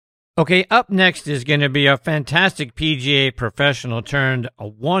Okay, up next is going to be a fantastic PGA professional turned a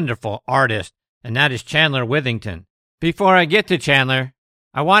wonderful artist, and that is Chandler Withington. Before I get to Chandler,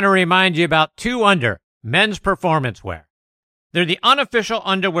 I want to remind you about 2 Under, men's performance wear. They're the unofficial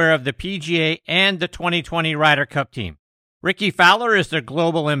underwear of the PGA and the 2020 Ryder Cup team. Ricky Fowler is their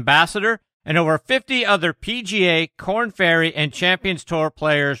global ambassador, and over 50 other PGA, Korn Ferry, and Champions Tour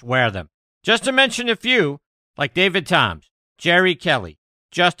players wear them. Just to mention a few, like David Toms, Jerry Kelly,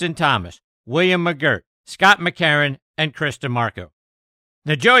 Justin Thomas, William McGirt, Scott McCarron, and Chris DeMarco.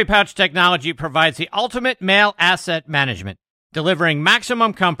 The Joey Pouch technology provides the ultimate male asset management, delivering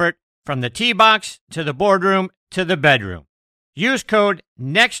maximum comfort from the tee box to the boardroom to the bedroom. Use code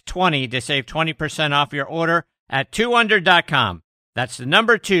NEXT20 to save 20% off your order at 2under.com. That's the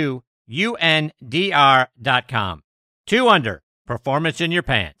number 2, UNDR.com. 2 Under, performance in your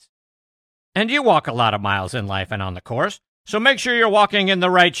pants. And you walk a lot of miles in life and on the course, so make sure you're walking in the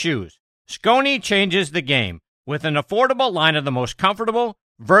right shoes. Skoni changes the game with an affordable line of the most comfortable,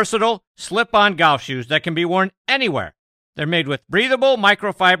 versatile, slip-on golf shoes that can be worn anywhere. They're made with breathable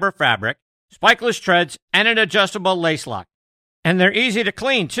microfiber fabric, spikeless treads, and an adjustable lace lock. And they're easy to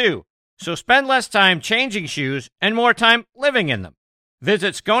clean, too, so spend less time changing shoes and more time living in them.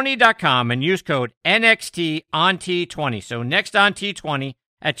 Visit Skoni.com and use code NXTONT20, so next on T20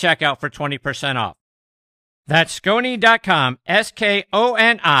 at checkout for 20% off. That's Skoni.com, SKONI.com.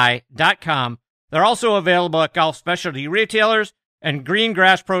 They're also available at golf specialty retailers and green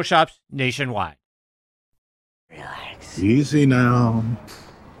grass pro shops nationwide. Relax. Easy now.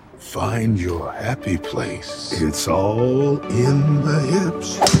 Find your happy place. It's all in the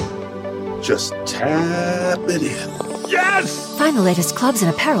hips. Just tap it in. Yes! Find the latest clubs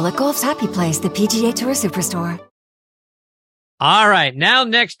and apparel at Golf's Happy Place, the PGA Tour Superstore. All right, now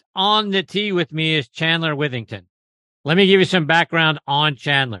next on the tee with me is Chandler Withington. Let me give you some background on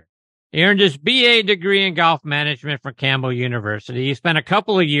Chandler. He earned his BA degree in golf management from Campbell University. He spent a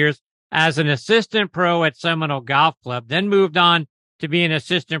couple of years as an assistant pro at Seminole Golf Club, then moved on to be an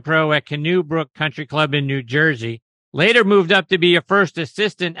assistant pro at Canoe Brook Country Club in New Jersey. Later moved up to be a first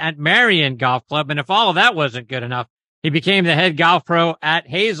assistant at Marion Golf Club, and if all of that wasn't good enough, he became the head golf pro at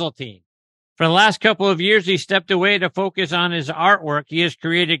Hazeltine. For the last couple of years, he stepped away to focus on his artwork. He has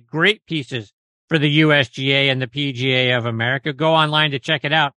created great pieces for the USGA and the PGA of America. Go online to check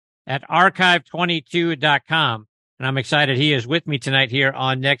it out at archive22.com. And I'm excited he is with me tonight here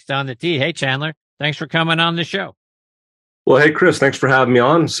on Next on the Tee. Hey, Chandler, thanks for coming on the show. Well, hey, Chris, thanks for having me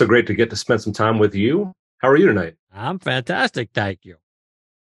on. So great to get to spend some time with you. How are you tonight? I'm fantastic. Thank you.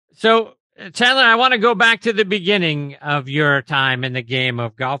 So, Chandler, I want to go back to the beginning of your time in the game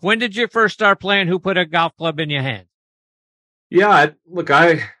of golf. When did you first start playing? Who put a golf club in your hand? Yeah,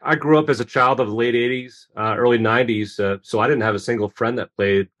 I grew up as a child of the late 80s, early 90s, so I didn't have a single friend that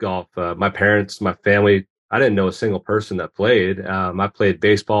played golf. My parents, my family, I didn't know a single person that played. I played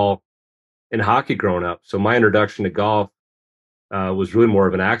baseball and hockey growing up, so my introduction to golf was really more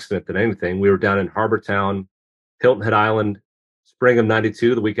of an accident than anything. We were down in Harbortown, Hilton Head Island, spring of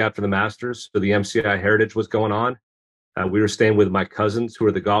 92, the week after the Masters, so the MCI Heritage was going on. We were staying with my cousins, who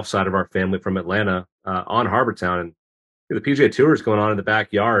are the golf side of our family from Atlanta, on Harbortown, and the PGA Tour is going on in the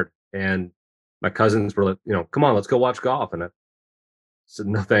backyard. And my cousins were like, come on, let's go watch golf. And I said,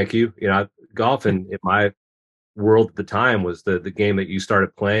 no, thank you. Golf in my world at the time was the game that you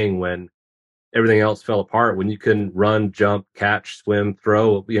started playing when everything else fell apart. When you couldn't run, jump, catch, swim,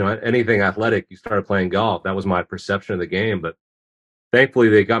 throw, anything athletic, you started playing golf. That was my perception of the game. But thankfully,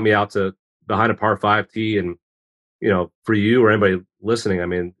 they got me out to behind a par 5 tee. And, for you or anybody listening, I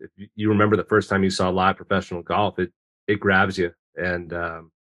mean, if you remember the first time you saw live professional golf, it grabs you. And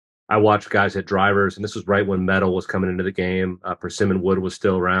I watched guys hit drivers, and this was right when metal was coming into the game. Persimmon wood was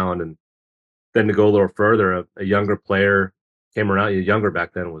still around. And then to go a little further, a younger player came around. Younger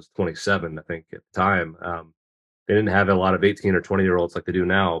back then, was 27, I think, at the time. They didn't have a lot of 18 or 20-year-olds like they do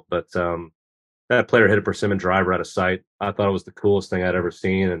now. But that player hit a persimmon driver out of sight. I thought it was the coolest thing I'd ever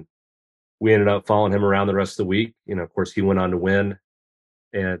seen. And we ended up following him around the rest of the week. Of course, he went on to win.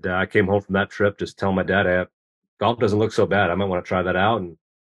 And I came home from that trip just telling my dad, hey, golf doesn't look so bad. I might want to try that out. And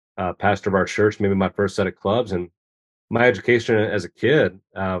pastor of our church, maybe my first set of clubs. And my education as a kid,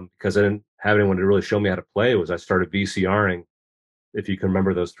 because I didn't have anyone to really show me how to play, was I started VCRing, if you can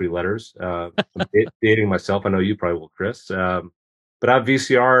remember those 3 letters. I'm dating myself. I know you probably will, Chris. But I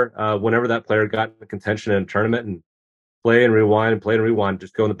VCR whenever that player got in contention in a tournament, and play and rewind,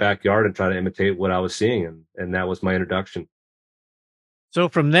 just go in the backyard and try to imitate what I was seeing. And that was my introduction. So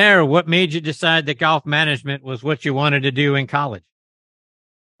from there, what made you decide that golf management was what you wanted to do in college?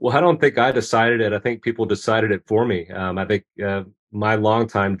 Well, I don't think I decided it. I think people decided it for me. I think my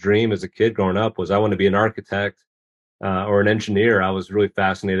longtime dream as a kid growing up was I want to be an architect or an engineer. I was really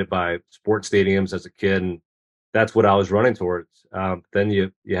fascinated by sports stadiums as a kid, and that's what I was running towards. Then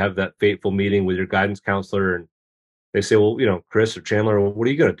you have that fateful meeting with your guidance counselor, and they say, well, Chris or Chandler, well, what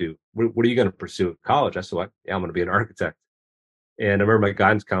are you going to do? What are you going to pursue at college? I said, well, yeah, I'm going to be an architect. And I remember my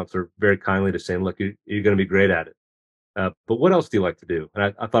guidance counselor very kindly just saying, look, you're going to be great at it. But what else do you like to do?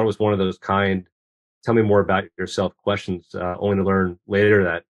 And I thought it was one of those kind, tell me more about yourself questions, only to learn later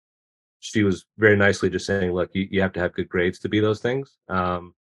that she was very nicely just saying, look, you have to have good grades to be those things.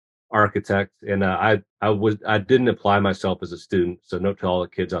 Architect. And I didn't apply myself as a student. So note to all the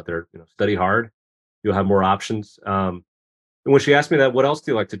kids out there, study hard. You'll have more options. And when she asked me that, what else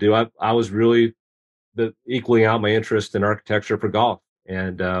do you like to do? I was really equaling out my interest in architecture for golf.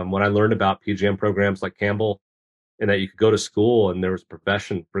 And when I learned about PGM programs like Campbell, and that you could go to school and there was a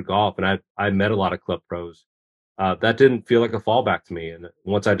profession for golf, and I met a lot of club pros. That didn't feel like a fallback to me. And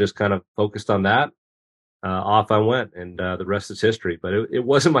once I just kind of focused on that, off I went, and the rest is history. But it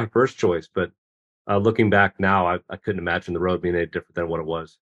wasn't my first choice. But looking back now, I couldn't imagine the road being any different than what it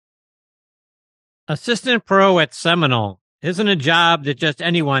was. Assistant pro at Seminole isn't a job that just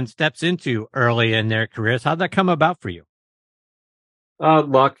anyone steps into early in their careers. How'd that come about for you?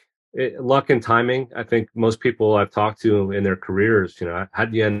 Luck and timing. I think most people I've talked to in their careers, how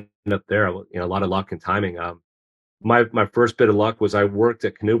did you end up there? A lot of luck and timing. My first bit of luck was I worked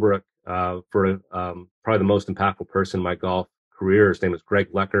at Canoe for probably the most impactful person in my golf career. His name was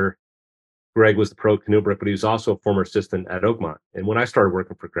Greg Lecker. Greg was the pro at Canoe, but he was also a former assistant at Oakmont. And when I started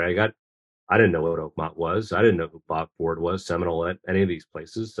working for Greg, I didn't know what Oakmont was. I didn't know who Bob Ford was, Seminole, at any of these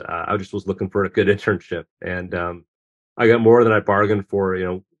places. I just was looking for a good internship, and I got more than I bargained for.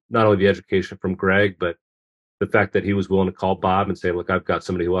 Not only the education from Greg, but the fact that he was willing to call Bob and say, "Look, I've got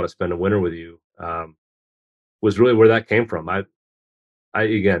somebody who ought to spend a winter with you," was really where that came from. I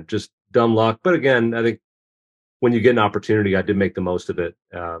again, just dumb luck, but again, I think when you get an opportunity, I did make the most of it,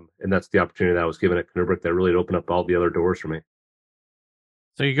 and that's the opportunity that I was given at Canoe that really opened up all the other doors for me.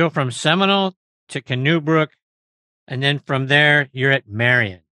 So you go from Seminole to Canoe, and then from there you're at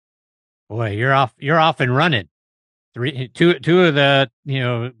Marion. Boy, you're off and running. Two of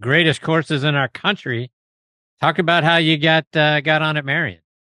the greatest courses in our country. Talk about how you got on at Marion.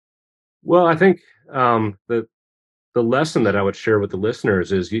 Well, I think the lesson that I would share with the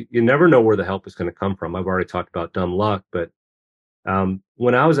listeners is you never know where the help is going to come from. I've already talked about dumb luck, but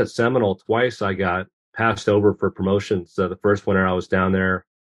when I was at Seminole, twice I got passed over for promotions. So the first winter I was down there,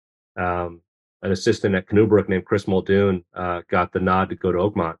 an assistant at Canoe named Chris Muldoon got the nod to go to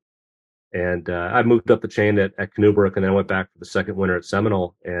Oakmont. And I moved up the chain at Canoe and then went back for the second winter at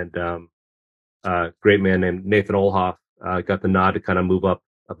Seminole. And a great man named Nathan Olhoff got the nod to kind of move up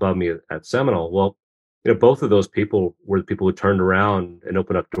above me at Seminole. Well, both of those people were the people who turned around and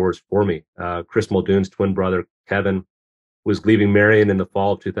opened up doors for me. Chris Muldoon's twin brother, Kevin, was leaving Marion in the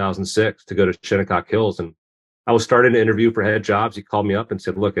fall of 2006 to go to Shinnecock Hills. And I was starting to interview for head jobs. He called me up and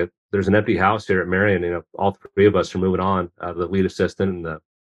said, look, there's an empty house here at Marion. All three of us are moving on, the lead assistant and the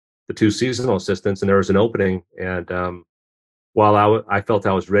two seasonal assistants, and there was an opening. And while I felt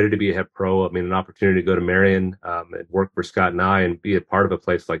I was ready to be a head pro, an opportunity to go to Marion and work for Scott and I and be a part of a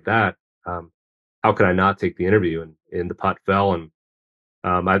place like that, how could I not take the interview? And the pot fell. And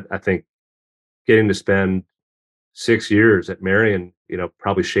I think getting to spend 6 years at Marion,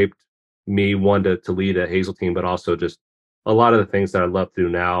 probably shaped me, one, to lead a Hazel team, but also just a lot of the things that I love to do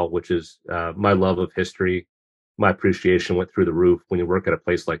now, which is my love of history. My appreciation went through the roof when you work at a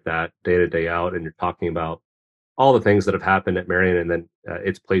place like that day to day out, and you're talking about all the things that have happened at Marion and then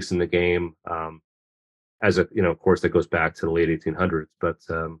its place in the game. As a, of course, that goes back to the late 1800s. But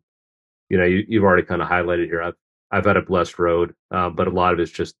you've already kind of highlighted here. I've had a blessed road, but a lot of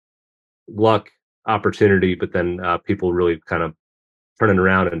it's just luck, opportunity, but then people really kind of turning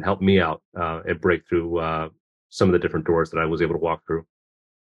around and help me out and break through some of the different doors that I was able to walk through.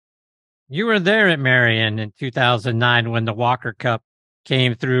 You were there at Marion in 2009 when the Walker Cup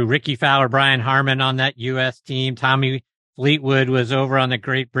came through. Ricky Fowler, Brian Harmon on that U.S. team. Tommy Fleetwood was over on the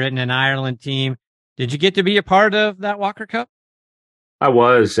Great Britain and Ireland team. Did you get to be a part of that Walker Cup? I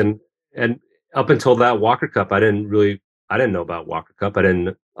was, and up until that Walker Cup, I didn't know about Walker Cup. I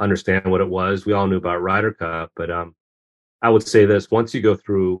didn't understand what it was. We all knew about Ryder Cup, but I would say this: once you go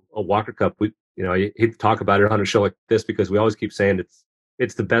through a Walker Cup, I hate to talk about it on a show like this because we always keep saying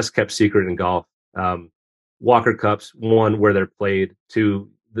it's the best kept secret in golf. Walker Cups, one, where they're played,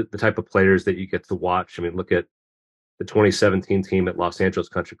 two, the type of players that you get to watch. Look at the 2017 team at Los Angeles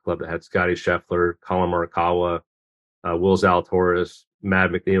Country Club that had Scotty Scheffler, Colin Morikawa, Will Zalatoris,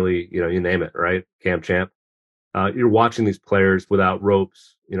 Matt McNeely, you name it, right? Cam Champ. You're watching these players without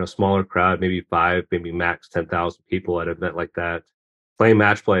ropes, smaller crowd, maybe five, maybe max 10,000 people at an event like that, playing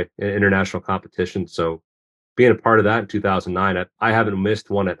match play in international competition. So being a part of that in 2009, I haven't missed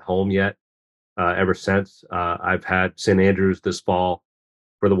one at home yet ever since. I've had St. Andrews this fall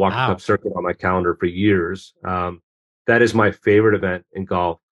for the Walker Cup Wow. circuit on my calendar for years. That is my favorite event in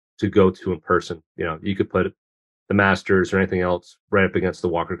golf to go to in person. You could put the Masters or anything else right up against the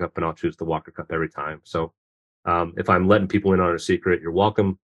Walker Cup, and I'll choose the Walker Cup every time. So if I'm letting people in on a secret, you're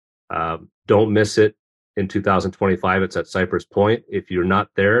welcome. Don't miss it in 2025. It's at Cypress Point. If you're not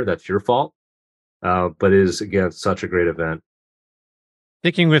there, that's your fault. But it is, again, such a great event.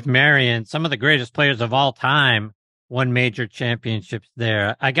 Sticking with Marion, some of the greatest players of all time won major championships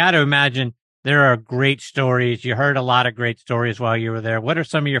there. I got to imagine there are great stories. You heard a lot of great stories while you were there. What are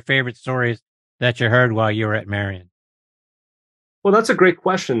some of your favorite stories that you heard while you were at Marion? Well, that's a great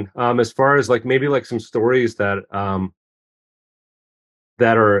question. As far as maybe some stories that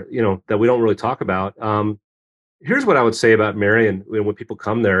that are that we don't really talk about. Here's what I would say about Marion when people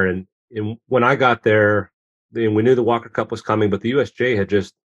come there, and when I got there, and we knew the Walker Cup was coming, but the USJ had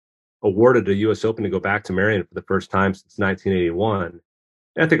just awarded a U.S. Open to go back to Marion for the first time since 1981.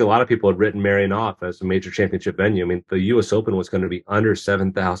 And I think a lot of people had written Marion off as a major championship venue. I mean, the U.S. Open was going to be under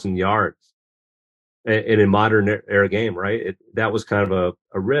 7,000 yards in a modern era game, right? That was kind of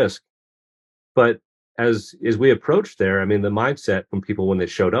a risk. But as we approached there, I mean, the mindset from people when they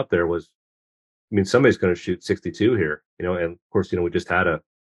showed up there was, I mean, somebody's going to shoot 62 here, and of course, we just had a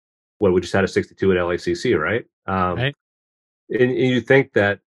 62 at LACC, right? Right? And you think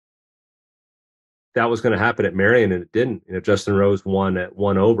that was going to happen at Marion, and it didn't. Justin Rose won at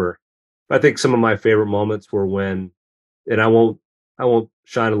 1 over. But I think some of my favorite moments were when, and I won't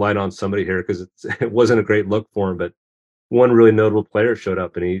shine a light on somebody here because it wasn't a great look for him, but one really notable player showed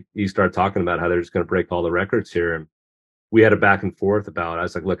up, and he started talking about how they're just going to break all the records here. And we had a back and forth about it. I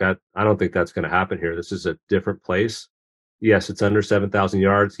was like, look, I don't think that's going to happen here. This is a different place. Yes, it's under 7,000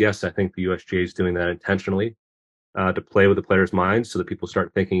 yards. Yes, I think the USGA is doing that intentionally to play with the players' minds so that people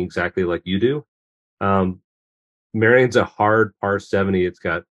start thinking exactly like you do. Marion's a hard par 70. It's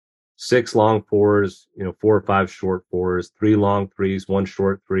got 6 long fours, 4 or 5 short fours, 3 long threes, 1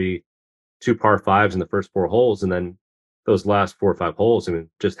 short three, 2 par 5s in the first 4 holes. And then those last 4 or 5 holes, I mean,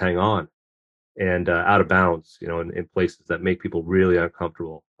 just hang on and out of bounds, in places that make people really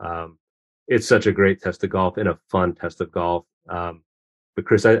uncomfortable. It's such a great test of golf and a fun test of golf. But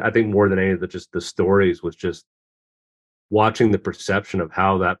Chris, I think more than any of the stories was just watching the perception of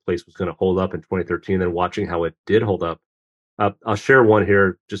how that place was going to hold up in 2013 and watching how it did hold up. I'll share one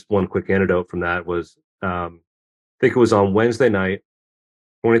here. Just one quick anecdote from that was, I think it was on Wednesday night,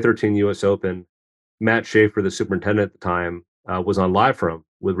 2013 U.S. Open. Matt Schaefer, the superintendent at the time, was on live for him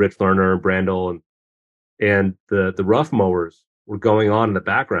with Rich Lerner and Brandel, and the rough mowers were going on in the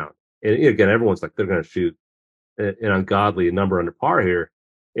background. And again, everyone's like, they're going to shoot an ungodly number under par here.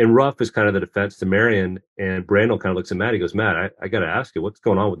 And rough is kind of the defense to Marion. And Brandel kind of looks at Matt. He goes, Matt, I got to ask you, what's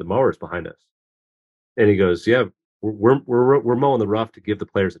going on with the mowers behind us? And he goes, yeah, we're mowing the rough to give the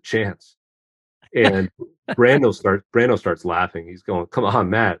players a chance. And Brandel starts laughing. He's going, come on,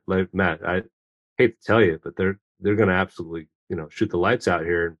 Matt, I hate to tell you, but they're going to absolutely, shoot the lights out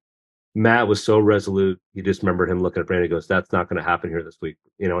here. And Matt was so resolute. He just remembered him looking at Brandon. He goes, that's not going to happen here this week,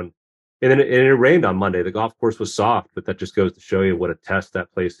 and then it rained on Monday. The golf course was soft, but that just goes to show you what a test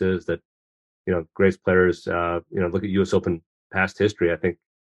that place is. That, great players, look at U.S. Open past history. I think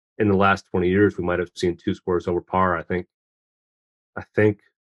in the last 20 years, we might have seen 2 scores over par. I think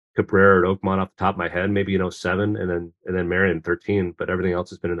Cabrera at Oakmont off the top of my head, maybe 07, and then Marion 13, but everything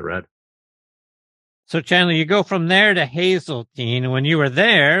else has been in the red. So, Chandler, you go from there to Hazeltine. When you were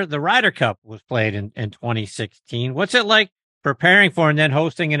there, the Ryder Cup was played in 2016. What's it like preparing for and then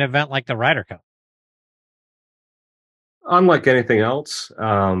hosting an event like the Ryder Cup? Unlike anything else,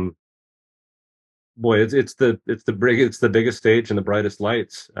 boy, it's the biggest stage and the brightest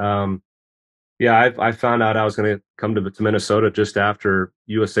lights. I found out I was going to come to Minnesota just after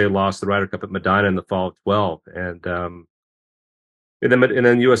USA lost the Ryder Cup at Medina in the fall of 12, and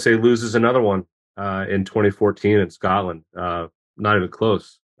then USA loses another one in 2014 in Scotland, not even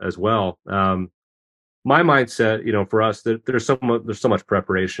close as well. My mindset, for us, there's so much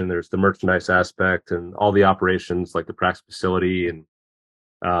preparation. There's the merchandise aspect and all the operations, like the practice facility and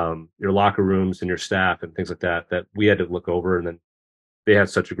your locker rooms and your staff and things like that we had to look over. And then they had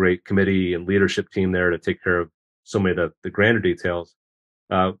such a great committee and leadership team there to take care of so many of the grander details.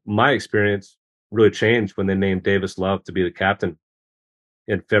 My experience really changed when they named Davis Love to be the captain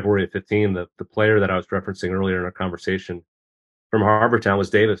in February of 15. The player that I was referencing earlier in our conversation from Harbortown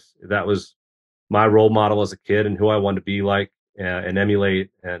was Davis. That was my role model as a kid and who I wanted to be like and emulate.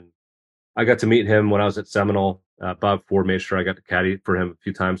 And I got to meet him when I was at Seminole. Bob Ford made sure I got to caddy for him a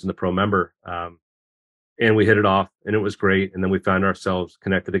few times in the pro member. And we hit it off, and it was great. And then we found ourselves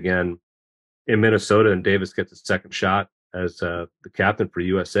connected again in Minnesota, and Davis gets his second shot as the captain for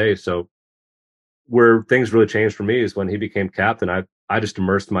USA. So where things really changed for me is when he became captain. I just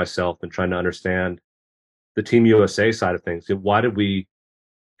immersed myself in trying to understand the Team USA side of things. Why did we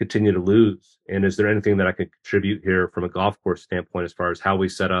continue to lose? And is there anything that I can contribute here from a golf course standpoint as far as how we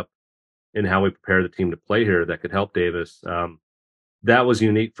set up and how we prepare the team to play here that could help Davis? That was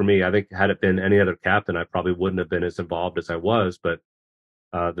unique for me. I think had it been any other captain, I probably wouldn't have been as involved as I was. But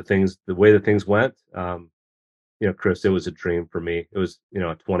the way that things went, Chris, it was a dream for me. It was,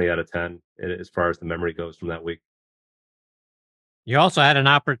 a 20 out of 10 as far as the memory goes from that week. You also had an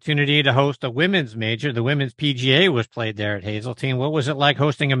opportunity to host a women's major. The women's PGA was played there at Hazeltine. What was it like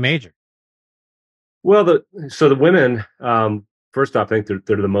hosting a major? Well, the women, first off, I think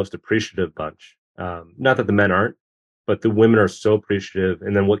they're the most appreciative bunch. Not that the men aren't, but the women are so appreciative.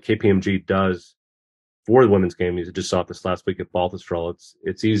 And then what KPMG does for the women's game, you just saw this last week at Baltusrol.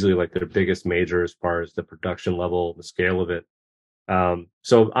 It's easily like their biggest major as far as the production level, the scale of it.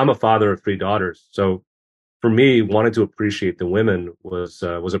 So I'm a father of 3 daughters. So for me, wanting to appreciate the women was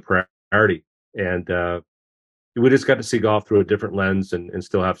a priority. And we just got to see golf through a different lens and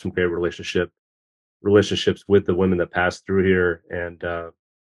still have some great relationships with the women that passed through here. And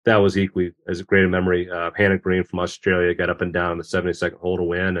that was equally as a great memory. Hannah Green from Australia got up and down the 72nd hole to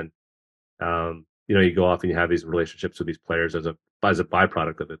win. And, you go off and you have these relationships with these players as a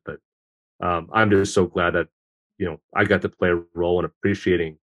byproduct of it. But I'm just so glad that, I got to play a role in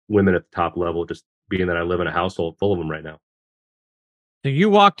appreciating women at the top level, just being that I live in a household full of them right now. So you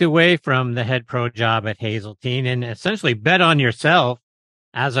walked away from the head pro job at Hazeltine and essentially bet on yourself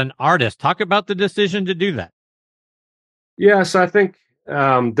as an artist. Talk about the decision to do that. Yeah, so I think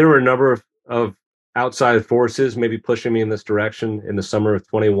there were a number of outside forces maybe pushing me in this direction in the summer of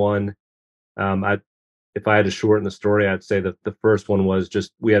 21. If I had to shorten the story, I'd say that the first one was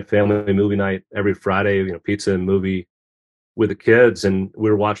just we had family movie night every Friday, pizza and movie with the kids, and we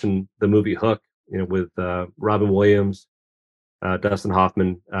were watching the movie Hook, with Robin Williams, Dustin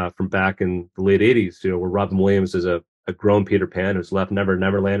Hoffman from back in the late 80s, where Robin Williams is a grown Peter Pan who's left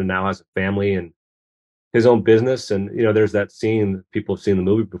Neverland and now has a family and his own business. And, there's that scene, people have seen the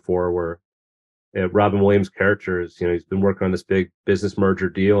movie before, where Robin Williams' character is, he's been working on this big business merger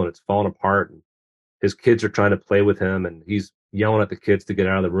deal and it's falling apart. And his kids are trying to play with him and he's yelling at the kids to get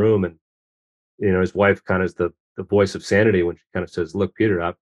out of the room. And, his wife kind of is the voice of sanity when she kind of says, look,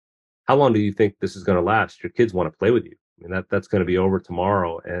 Peter, how long do you think this is going to last? Your kids want to play with you. I mean, that's going to be over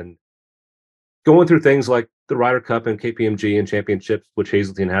tomorrow. And going through things like the Ryder Cup and KPMG and championships, which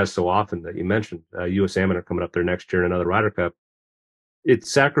Hazeltine has so often that you mentioned, US Salmon are coming up there next year in another Ryder Cup.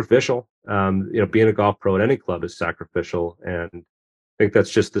 It's sacrificial. Being a golf pro at any club is sacrificial. And I think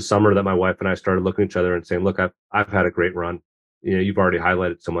that's just the summer that my wife and I started looking at each other and saying, look, I've had a great run. You've already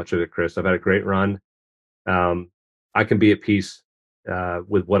highlighted so much of it, Chris. I've had a great run. I can be at peace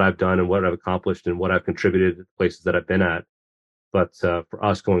with what I've done and what I've accomplished and what I've contributed to the places that I've been at. But for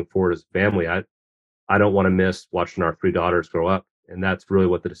us going forward as a family, I don't want to miss watching our 3 daughters grow up. And that's really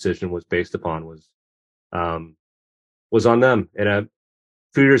what the decision was based upon, was on them. And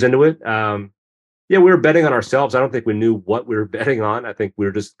 2 years into it, we were betting on ourselves. I don't think we knew what we were betting on. I think we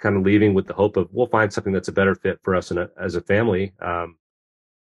were just kind of leaving with the hope of we'll find something that's a better fit for us as a family.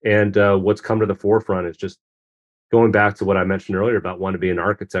 And what's come to the forefront is just going back to what I mentioned earlier about wanting to be an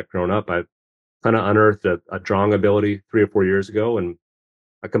architect growing up. I kind of unearthed a drawing ability 3 or 4 years ago, and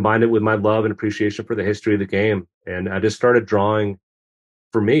I combined it with my love and appreciation for the history of the game. And I just started drawing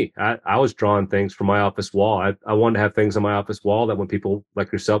for me. I was drawing things from my office wall. I wanted to have things on my office wall that when people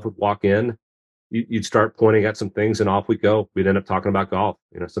like yourself would walk in, you'd start pointing at some things and off we go. We'd end up talking about golf,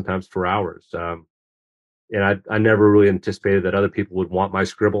 sometimes for hours. And I never really anticipated that other people would want my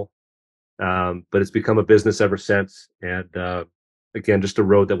scribble. But it's become a business ever since. And again, just a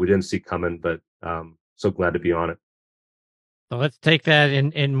road that we didn't see coming, but so glad to be on it. So let's take that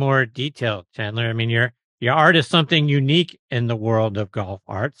in more detail, Chandler. I mean, your art is something unique in the world of golf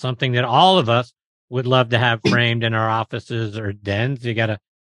art, something that all of us would love to have framed in our offices or dens. You got to,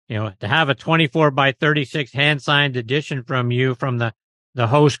 to have a 24 by 36 hand signed edition from you from the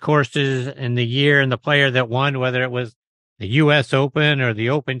host courses in the year and the player that won, whether it was the U.S. Open or the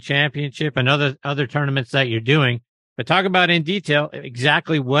Open Championship and other tournaments that you're doing. But talk about in detail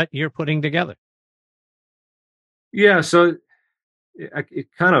exactly what you're putting together. Yeah, so it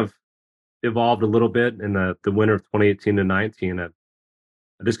kind of evolved a little bit in the winter of 2018 to 19.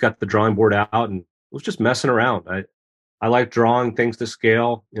 I just got the drawing board out and was just messing around. I like drawing things to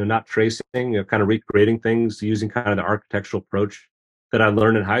scale, not tracing, kind of recreating things using kind of the architectural approach that I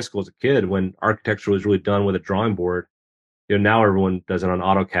learned in high school as a kid when architecture was really done with a drawing board. Now everyone does it on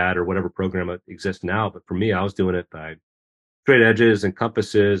AutoCAD or whatever program exists now. But for me, I was doing it by straight edges and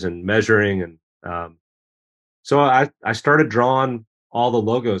compasses and measuring. And so I started drawing all the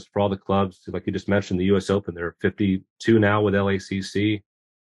logos for all the clubs. Like you just mentioned, the U.S. Open, there are 52 now with LACC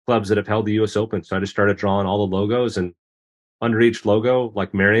clubs that have held the U.S. Open. So I just started drawing all the logos, and under each logo,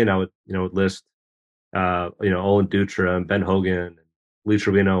 like Marion, I would list, Olin Dutra and Ben Hogan, and Lee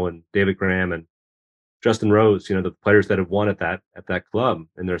Trevino and David Graham and Justin Rose, the players that have won at that club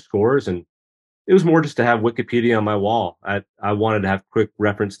and their scores. And it was more just to have Wikipedia on my wall. I wanted to have quick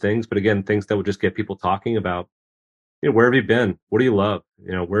reference things, but again, things that would just get people talking about, where have you been? What do you love?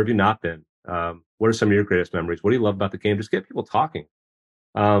 Where have you not been? What are some of your greatest memories? What do you love about the game? Just get people talking.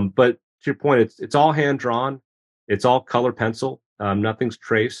 But to your point, it's all hand drawn. It's all color pencil. Nothing's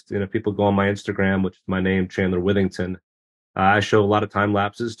traced. People go on my Instagram, which is my name, Chandler Withington. I show a lot of time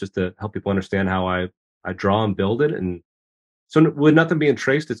lapses just to help people understand how I draw and build it. And so with nothing being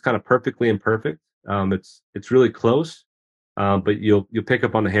traced, it's kind of perfectly imperfect. It's really close, but you'll pick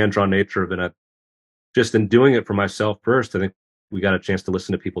up on the hand drawn nature of it. Just in doing it for myself first, I think we got a chance to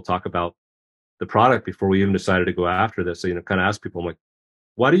listen to people talk about the product before we even decided to go after this. So, kind of ask people, I'm like,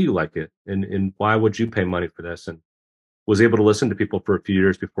 why do you like it? And why would you pay money for this? And was able to listen to people for a few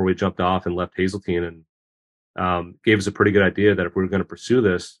years before we jumped off and left Hazeltine, and gave us a pretty good idea that if we were going to pursue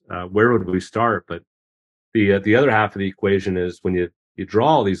this, where would we start? But the other half of the equation is when you draw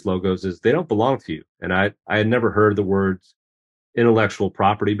all these logos is they don't belong to you. And I had never heard the words intellectual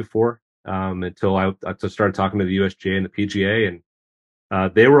property before, until I started talking to the USGA and the PGA,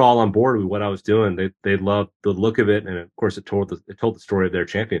 and they were all on board with what I was doing. They loved the look of it, and of course, it told the story of their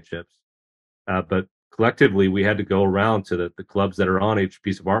championships. But collectively, we had to go around to the clubs that are on each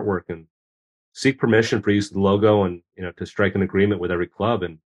piece of artwork and seek permission for use of the logo, and to strike an agreement with every club.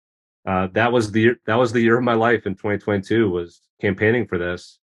 And that was the year of my life in 2022, was campaigning for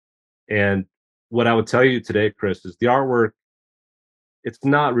this. And what I would tell you today, Chris, is the artwork, it's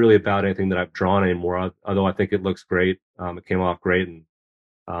not really about anything that I've drawn anymore, although I think it looks great. It came off great, and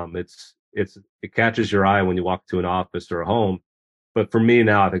it catches your eye when you walk to an office or a home. But for me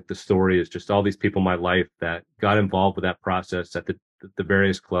now, I think the story is just all these people in my life that got involved with that process at the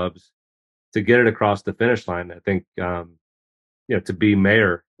various clubs to get it across the finish line. I think, to be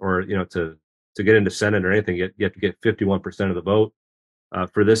mayor or, to get into Senate or anything, you have to get 51% of the vote.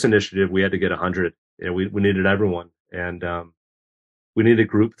 For this initiative, we had to get 100. We needed everyone. And we needed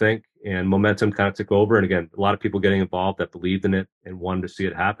groupthink, and momentum kind of took over. And again, a lot of people getting involved that believed in it and wanted to see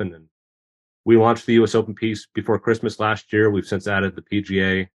it happen. And we launched the U.S. Open piece before Christmas last year. We've since added the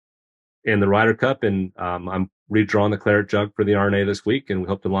PGA and the Ryder Cup, and I'm redrawing the Claret Jug for the RNA this week, and we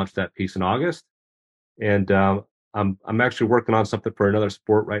hope to launch that piece in August. And I'm actually working on something for another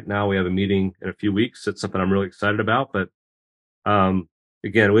sport right now. We have a meeting in a few weeks. It's something I'm really excited about. But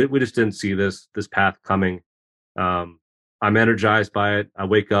again, we just didn't see this path coming. I'm energized by it. I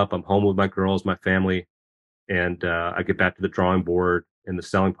wake up, I'm home with my girls, my family, and I get back to the drawing board and the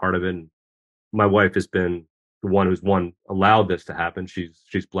selling part of it. And my wife has been the one who's allowed this to happen.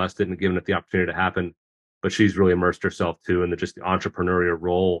 She's blessed it and given it the opportunity to happen, but she's really immersed herself too in the entrepreneurial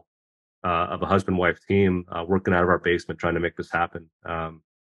role of a husband-wife team, working out of our basement trying to make this happen.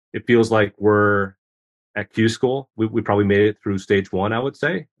 It feels like we're at Q school. We probably made it through stage 1, I would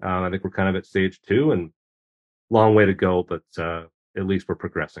say. I think we're kind of at stage 2, and long way to go, but at least we're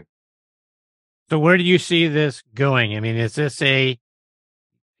progressing. So where do you see this going? I mean, is this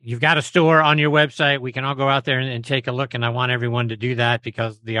you've got a store on your website. We can all go out there and take a look, and I want everyone to do that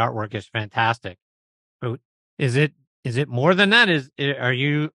because the artwork is fantastic. But is it more than that? Are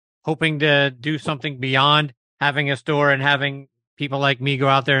you hoping to do something beyond having a store and having people like me go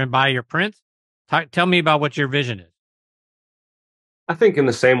out there and buy your prints? Tell me about what your vision is. I think in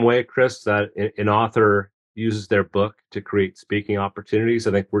the same way, Chris, that an author uses their book to create speaking opportunities,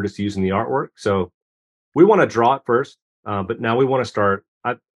 I think we're just using the artwork. So we want to draw it first, but now we want to start.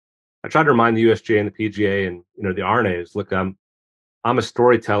 I try to remind the USGA and the PGA and the RNAs, look, I'm a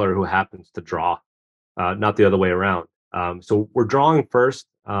storyteller who happens to draw, not the other way around. So we're drawing first,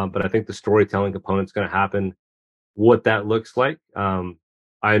 but I think the storytelling component is going to happen. What that looks like, I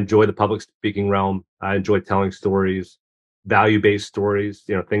enjoy the public speaking realm. I enjoy telling stories, value-based stories,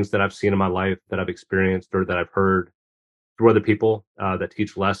 things that I've seen in my life, that I've experienced, or that I've heard through other people that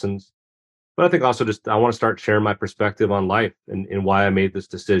teach lessons. But I think also I want to start sharing my perspective on life and why I made this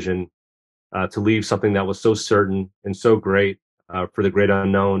decision to leave something that was so certain and so great for the great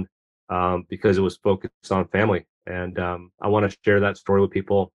unknown, because it was focused on family. And I want to share that story with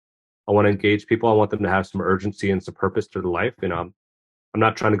people. I want to engage people. I want them to have some urgency and some purpose to their life. I'm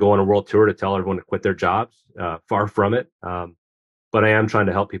not trying to go on a world tour to tell everyone to quit their jobs. Far from it. But I am trying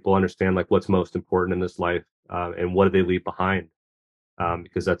to help people understand like what's most important in this life, and what do they leave behind,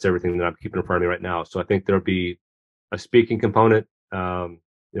 because that's everything that I'm keeping in front of me right now. So I think there'll be a speaking component,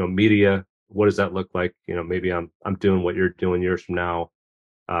 media. What does that look like? Maybe I'm doing what you're doing years from now.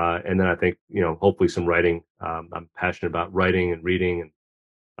 And then I think, hopefully some writing. I'm passionate about writing and reading,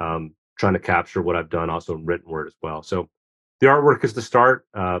 and trying to capture what I've done also in written word as well. So the artwork is the start,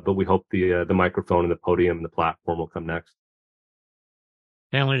 but we hope the microphone and the podium and the platform will come next.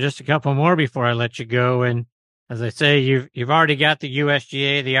 Chandler, just a couple more before I let you go. And as I say, you've already got the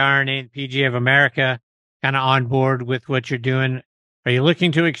USGA, the RNA, and PGA of America kind of on board with what you're doing. Are you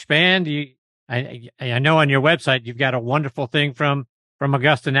looking to expand? I know on your website you've got a wonderful thing from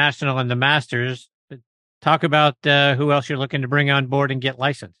Augusta National and the Masters. Talk about who else you're looking to bring on board and get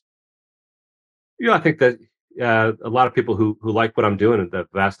licensed. I think that a lot of people who like what I'm doing have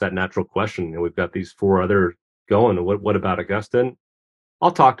asked that natural question. We've got these 4 other going. What about Augusta? And I'll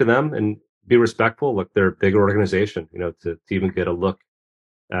talk to them and be respectful. Look, they're a big organization. To even get a look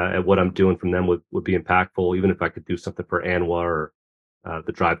at what I'm doing from them would be impactful, even if I could do something for Anwa or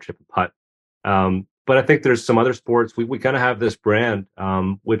the drive, chip, and putt. But I think there's some other sports. We kind of have this brand,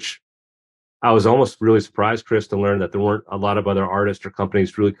 which I was almost really surprised, Chris, to learn that there weren't a lot of other artists or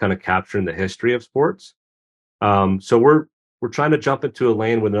companies really kind of capturing the history of sports. So we're trying to jump into a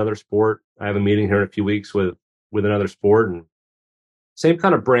lane with another sport. I have a meeting here in a few weeks with another sport, and same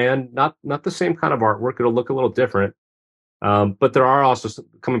kind of brand, not the same kind of artwork. It'll look a little different. But there are also,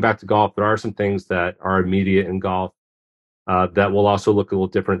 coming back to golf, there are some things that are immediate in golf that will also look a little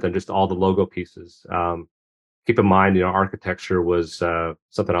different than just all the logo pieces. Keep in mind, architecture was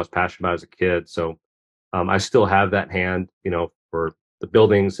something I was passionate about as a kid. So I still have that hand, for the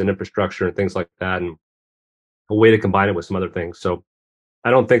buildings and infrastructure and things like that, and a way to combine it with some other things. So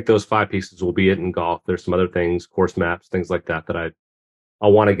I don't think those 5 pieces will be it in golf. There's some other things, course maps, things like that I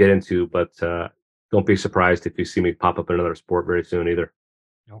want to get into, but don't be surprised if you see me pop up in another sport very soon either.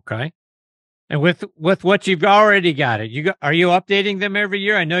 Okay. And with what you've already got, are you updating them every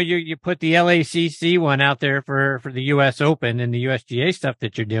year? I know you put the LACC one out there for the U.S. Open and the USGA stuff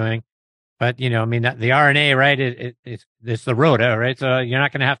that you're doing, but the RNA, right? It's the Rota, right? So you're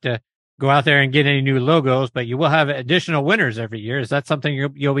not going to have to go out there and get any new logos, but you will have additional winners every year. Is that something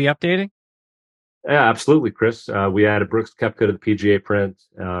you'll be updating? Yeah, absolutely, Chris. We added Brooks Koepka to the PGA print,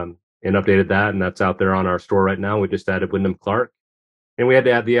 and updated that, and that's out there on our store right now. We just added Wyndham Clark, and we had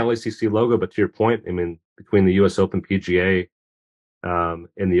to add the LACC logo. But to your point, between the U.S. Open, PGA,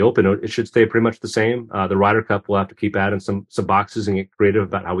 and the Open, it should stay pretty much the same. The Ryder Cup, we'll have to keep adding some boxes and get creative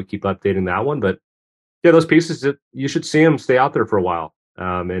about how we keep updating that one. But yeah, those pieces, you should see them stay out there for a while,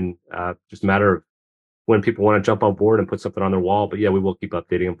 and just a matter of when people want to jump on board and put something on their wall. But yeah, we will keep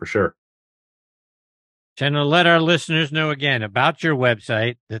updating them for sure. Chandler, let our listeners know again about your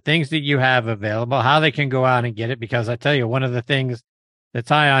website, the things that you have available, how they can go out and get it. Because I tell you, one of the things that's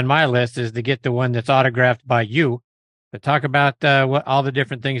high on my list is to get the one that's autographed by you. But talk about what all the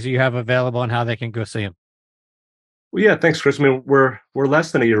different things that you have available and how they can go see them. Well, yeah, thanks, Chris. We're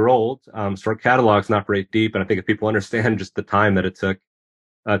less than a year old, so our catalog's not very deep, and I think if people understand just the time that it took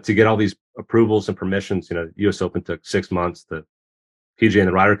to get all these approvals and permissions, U.S. Open took 6 months. The PGA and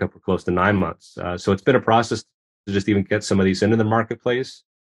the Ryder Cup were close to 9 months. So it's been a process to just even get some of these into the marketplace.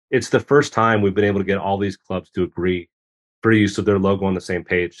 It's the first time we've been able to get all these clubs to agree for use of their logo on the same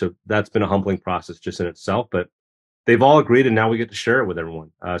page. So that's been a humbling process just in itself, but they've all agreed, and now we get to share it with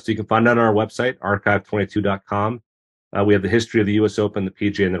everyone. So you can find it on our website, archive22.com. We have the history of the U.S. Open, the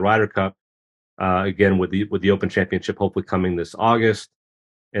PGA, and the Ryder Cup. Again, with the Open Championship hopefully coming this August,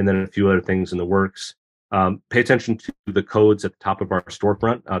 and then a few other things in the works. Pay attention to the codes at the top of our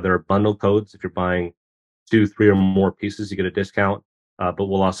storefront. There are bundle codes. If you're buying 2, 3, or more pieces, you get a discount. But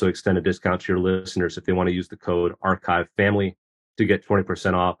we'll also extend a discount to your listeners if they want to use the code Archive Family to get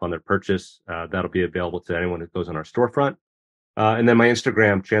 20% off on their purchase. That'll be available to anyone who goes on our storefront. And then my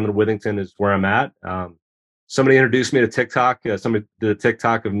Instagram, Chandler Withington, is where I'm at. Somebody introduced me to TikTok. Somebody did a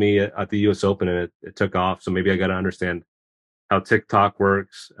TikTok of me at the U.S. Open, and it took off. So maybe I got to understand how TikTok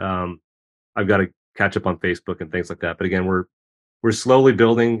works. I've got to catch up on Facebook and things like that. But again, we're slowly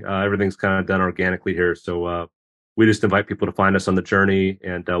building. Everything's kind of done organically here. So we just invite people to find us on the journey,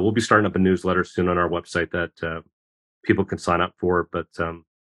 and we'll be starting up a newsletter soon on our website that people can sign up for. But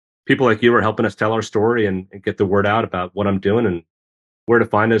people like you are helping us tell our story and get the word out about what I'm doing and where to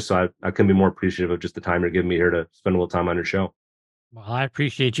find us. So I couldn't be more appreciative of just the time you're giving me here to spend a little time on your show. Well, I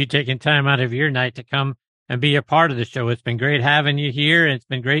appreciate you taking time out of your night to come and be a part of the show. It's been great having you here. It's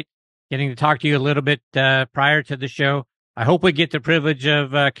been great getting to talk to you a little bit prior to the show. I hope we get the privilege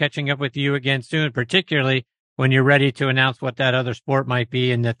of catching up with you again soon, particularly when you're ready to announce what that other sport might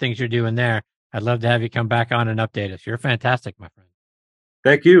be and the things you're doing there. I'd love to have you come back on and update us. You're fantastic, my friend.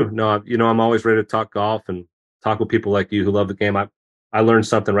 Thank you. No, I'm always ready to talk golf and talk with people like you who love the game. I learned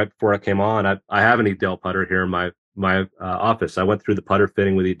something right before I came on. I have an Edel putter here in my office. I went through the putter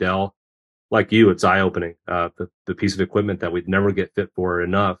fitting with Edel. Like you, it's eye opening. The piece of equipment that we'd never get fit for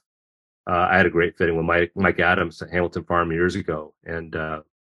enough. I had a great fitting with Mike Adams at Hamilton Farm years ago, and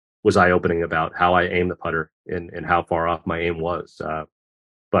was eye opening about how I aim the putter and how far off my aim was.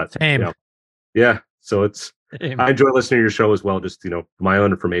 But Same. Yeah. So Same. I enjoy listening to your show as well. Just, for my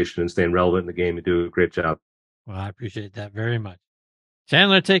own information and staying relevant in the game. You do a great job. Well, I appreciate that very much.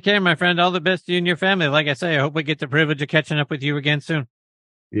 Chandler, take care, my friend. All the best to you and your family. Like I say, I hope we get the privilege of catching up with you again soon.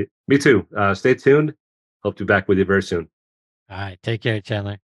 Yeah, me too. Stay tuned. Hope to be back with you very soon. All right. Take care,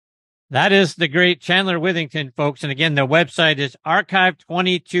 Chandler. That is the great Chandler Withington, folks. And again, the website is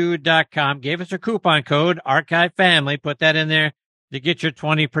archive22.com. Gave us a coupon code, Archive Family. Put that in there to get your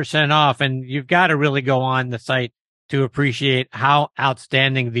 20% off. And you've got to really go on the site to appreciate how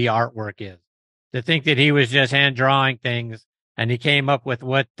outstanding the artwork is. To think that he was just hand drawing things and he came up with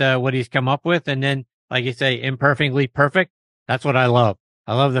what he's come up with. And then, like you say, imperfectly perfect. That's what I love.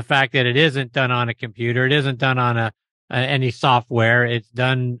 I love the fact that it isn't done on a computer. It isn't done on any software. It's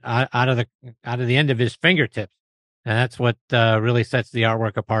done out of the end of his fingertips. And that's what really sets the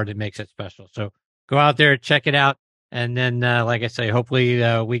artwork apart and makes it special. So go out there, check it out. And then, like I say, hopefully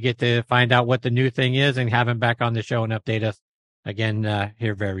we get to find out what the new thing is and have him back on the show and update us again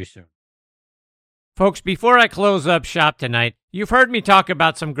here very soon. Folks, before I close up shop tonight, you've heard me talk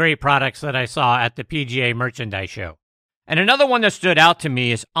about some great products that I saw at the PGA Merchandise Show. And another one that stood out to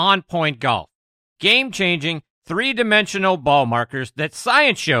me is On Point Golf. Game-changing, three-dimensional ball markers that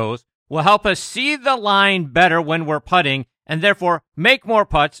science shows will help us see the line better when we're putting and therefore make more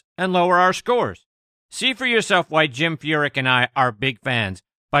putts and lower our scores. See for yourself why Jim Furyk and I are big fans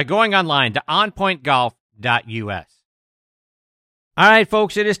by going online to onpointgolf.us. All right,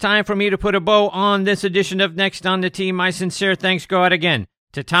 folks, it is time for me to put a bow on this edition of Next on the Tee. My sincere thanks go out again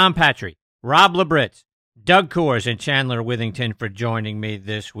to Tom Patry, Rob Labritz, Doug Coors, and Chandler Withington for joining me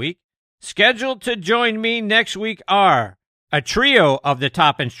this week. Scheduled to join me next week are a trio of the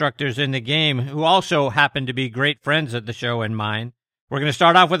top instructors in the game who also happen to be great friends of the show and mine. We're going to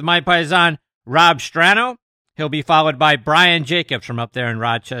start off with my paisan, Rob Strano. He'll be followed by Brian Jacobs from up there in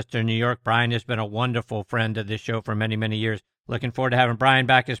Rochester, New York. Brian has been a wonderful friend of this show for many, many years. Looking forward to having Brian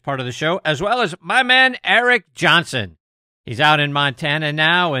back as part of the show, as well as my man, Eric Johnson. He's out in Montana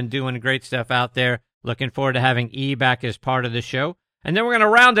now and doing great stuff out there. Looking forward to having E back as part of the show. And then we're going to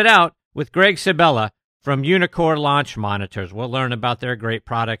round it out with Greg Sabella from Unicore Launch Monitors. We'll learn about their great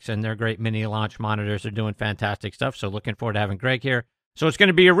products and their great mini launch monitors. They're doing fantastic stuff, so looking forward to having Greg here. So it's going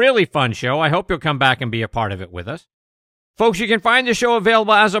to be a really fun show. I hope you'll come back and be a part of it with us. Folks, you can find the show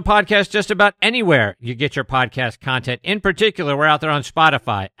available as a podcast just about anywhere you get your podcast content. In particular, we're out there on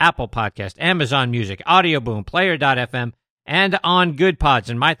Spotify, Apple Podcast, Amazon Music, Audio Boom, Player.fm, and on Good Pods.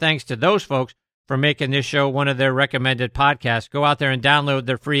 And my thanks to those folks for making this show one of their recommended podcasts. Go out there and download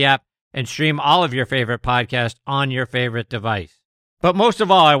their free app and stream all of your favorite podcasts on your favorite device. But most of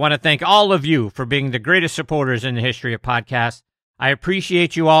all, I want to thank all of you for being the greatest supporters in the history of podcasts. I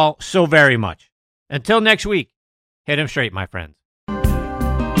appreciate you all so very much. Until next week, hit 'em straight, my friends.